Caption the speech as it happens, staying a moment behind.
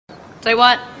Say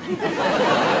what?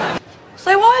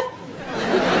 Say what?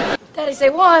 Daddy, say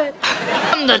what?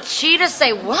 I'm the cheetah,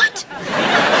 say what?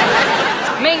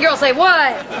 Mean girl, say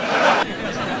what?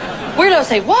 Weirdo,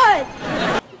 say what?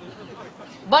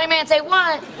 Bunny man, say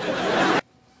what?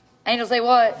 Angel, say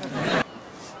what?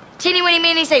 Teeny weeny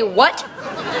meanie, say what?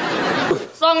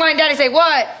 Songwriting daddy, say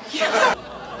what?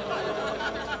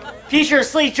 Future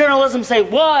sleep journalism, say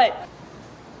what?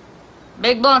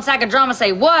 Big blonde sack of drama,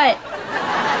 say what?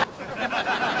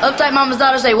 Uptight mama's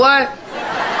daughter, say what?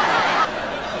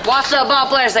 Washed up ball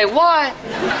player, say what?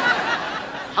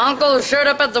 Uncle who showed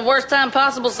up at the worst time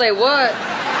possible, say what?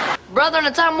 Brother in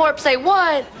a time warp, say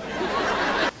what?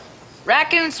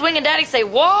 Raccoon swinging daddy, say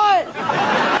what?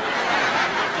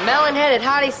 Melon-headed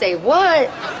hottie, say what?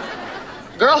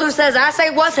 Girl who says I say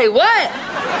what, say what?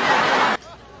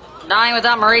 Dying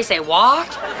without Marie, say what?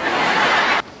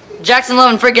 Jackson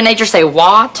loving freaking nature, say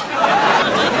what?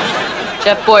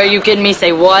 Chef boy, are you kidding me,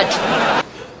 say what?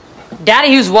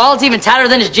 Daddy whose wallet's even tighter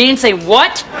than his jeans, say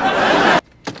what?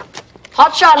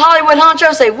 Hotshot Hollywood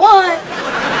honcho, say what?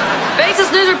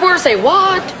 Basis news reporter, say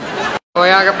what?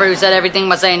 Choreographer who said everything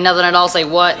by saying nothing at all, say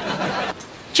what?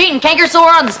 Cheating canker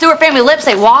sore on the Stewart family lip,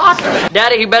 say what?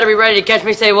 Daddy who better be ready to catch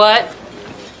me, say what?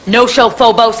 No show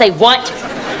phobo, say what?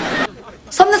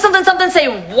 Something, something, something, say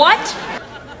what?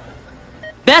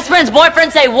 Best friend's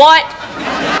boyfriend, say what?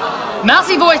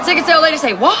 Mousy voice ticket sale lady,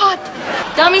 say what?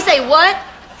 Dummy, say what?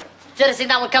 Should've seen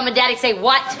that one coming, daddy, say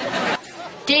what?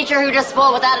 Teacher who just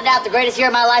spoiled without a doubt the greatest year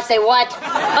of my life, say what?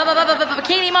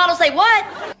 Bikini model, say what?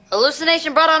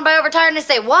 Hallucination brought on by overtiredness,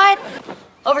 say what?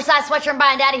 Oversized sweatshirt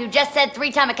buying daddy who just said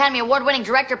 3-time Academy Award-winning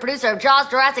director, producer of Jaws,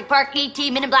 Jurassic Park, E.T.,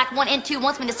 Men in Black 1 and 2,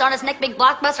 wants me to start his next big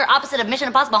blockbuster opposite of Mission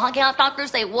Impossible, Honky Tonk Tom Cruise,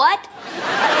 say what?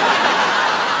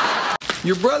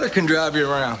 Your brother can drive you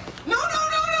around. No, no, no, no,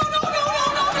 no, no, no,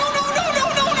 no, no, no, no, no,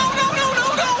 no, no, no, no,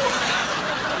 no.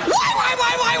 Why?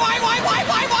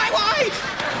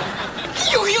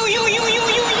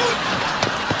 You.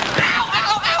 Ow,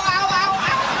 ow, ow, ow, ow,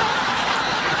 ow.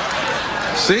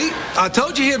 See? I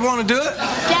told you he'd want to do it.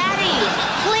 Daddy,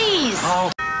 please.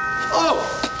 Oh,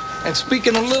 and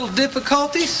speaking of little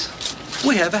difficulties,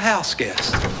 we have a house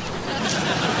guest.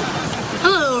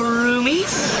 Hello,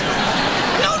 roomies.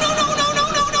 No.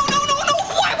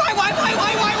 Why?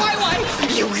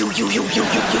 You.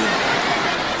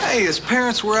 Hey, his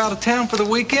parents were out of town for the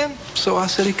weekend, so I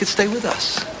said he could stay with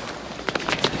us.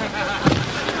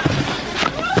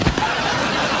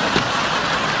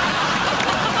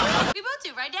 We both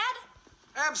do, right, Dad?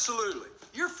 Absolutely.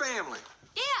 Your family.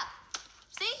 Yeah.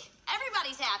 See?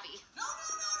 Everybody's happy. No.